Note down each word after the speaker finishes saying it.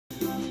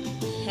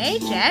Hey,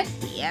 Jet.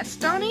 Yes,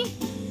 Donnie?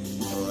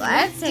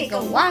 Let's take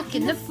a walk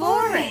in the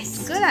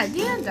forest. Good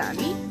idea,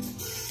 Donnie.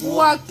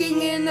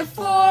 Walking in the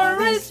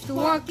forest,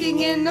 walking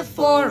in the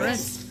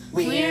forest.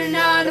 We're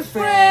not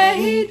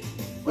afraid,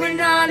 we're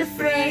not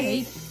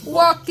afraid.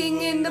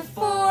 Walking in the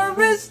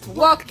forest,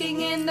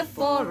 walking in the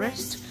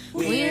forest.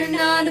 We're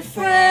not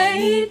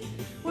afraid,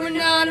 we're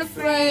not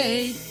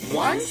afraid.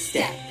 1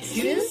 step,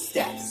 2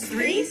 steps,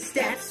 3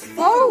 steps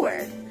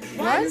forward.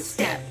 1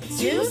 step,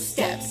 2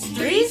 steps,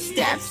 3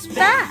 steps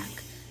back.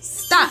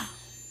 Stop.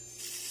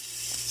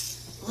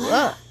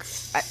 Look,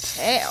 a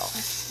tail.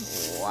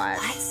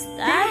 What's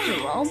that,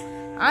 Jerome?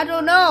 I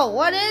don't know.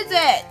 What is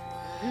it?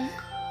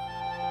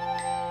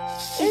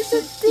 It's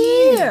a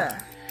deer.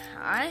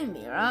 Hi,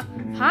 Mira.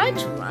 Hi,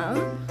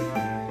 Jerome.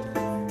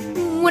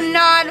 We're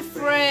not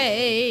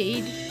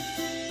afraid.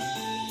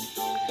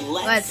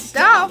 Let's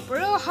stomp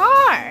real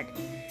hard.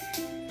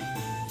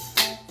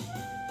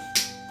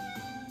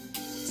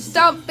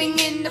 Stomping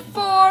in the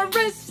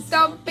forest,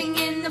 stomping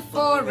in the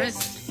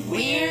forest.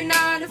 We're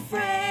not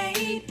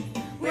afraid,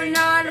 we're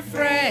not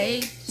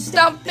afraid.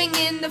 Stomping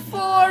in the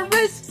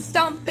forest,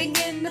 stomping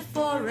in the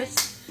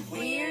forest.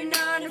 We're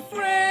not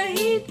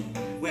afraid,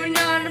 we're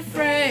not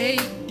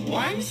afraid.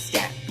 1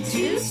 step,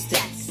 2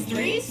 steps,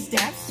 3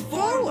 steps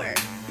forward.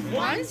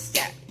 1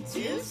 step,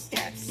 2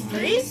 steps,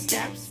 3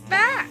 steps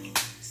back.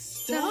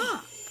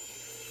 Stop.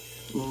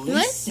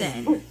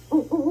 Listen.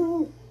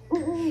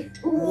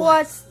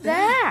 What's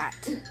that?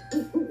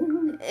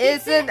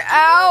 It's an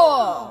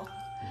owl.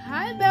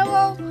 Hi,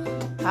 Bello.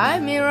 Hi,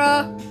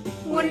 Mira.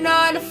 We're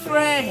not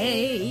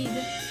afraid.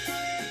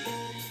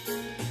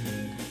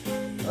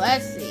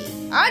 Let's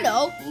see. I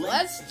know.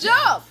 Let's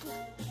jump.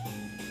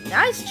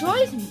 Nice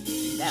choice,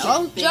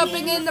 Bello.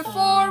 Jumping in the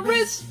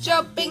forest,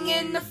 jumping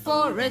in the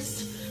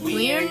forest.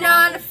 We're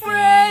not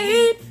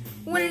afraid.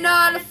 We're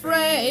not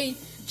afraid.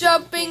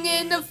 Jumping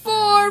in the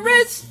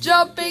forest,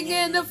 jumping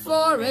in the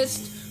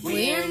forest.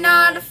 We're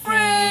not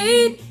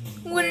afraid,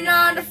 we're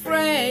not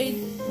afraid.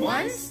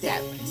 1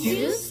 step,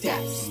 2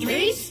 steps,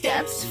 3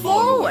 steps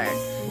forward.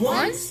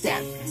 1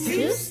 step,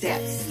 2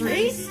 steps,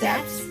 3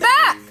 steps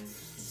back.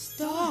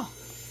 Stop.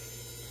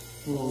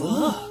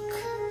 Look.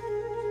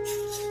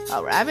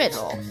 A rabbit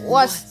hole.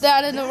 What's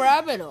that in the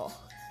rabbit hole?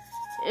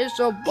 It's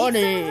a bunny.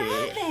 It's a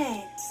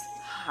rabbit.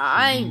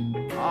 Hi,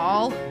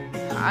 Paul.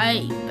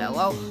 Hi,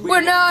 Bello.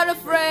 We're not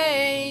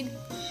afraid.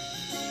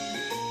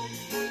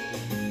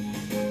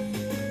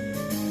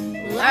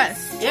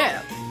 Let's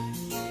skip.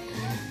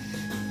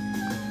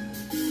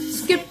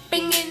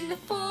 Skipping in the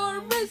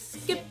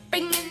forest,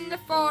 skipping in the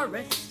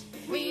forest.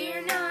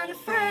 We're not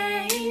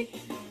afraid,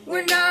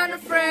 we're not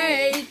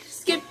afraid.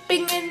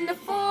 Skipping in the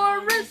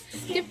forest,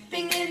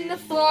 skipping in the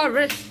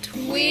forest.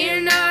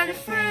 We're not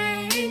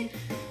afraid,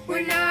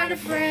 we're not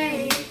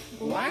afraid.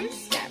 1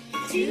 step,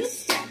 2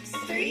 steps,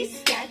 3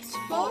 steps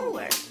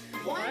forward.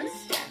 1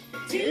 step,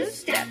 2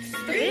 steps,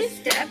 3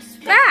 steps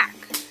back.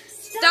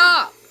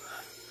 Stop.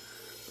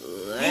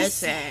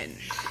 Listen.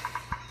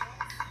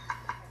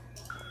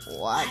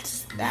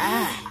 What's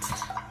that?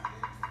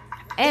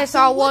 It's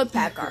a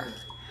woodpecker.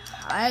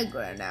 Hi,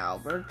 Grand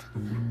Albert.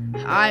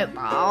 Hi,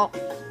 Paul.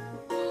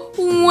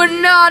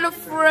 We're not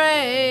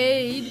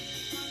afraid.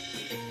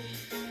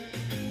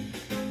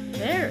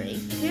 Very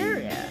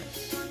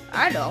curious.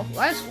 I know.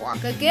 Let's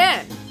walk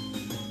again.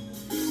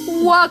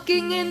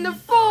 Walking in the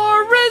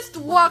forest,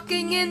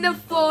 walking in the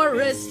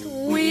forest.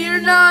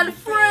 We're not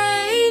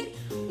afraid.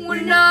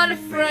 We're not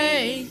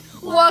afraid.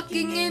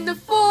 Walking in the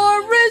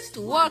forest,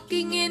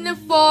 walking in the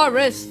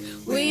forest.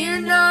 We're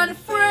not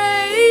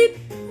afraid,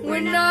 we're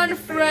not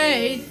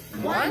afraid.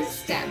 1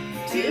 step,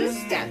 2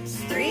 steps,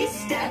 3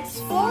 steps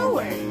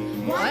forward.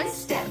 1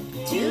 step,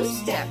 2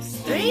 steps,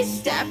 3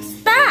 steps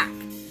back.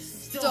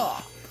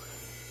 Stop.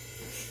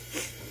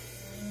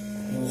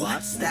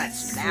 What's that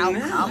smell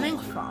coming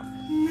from?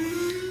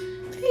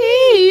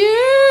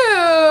 Ew!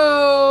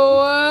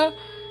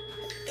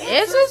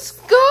 It's a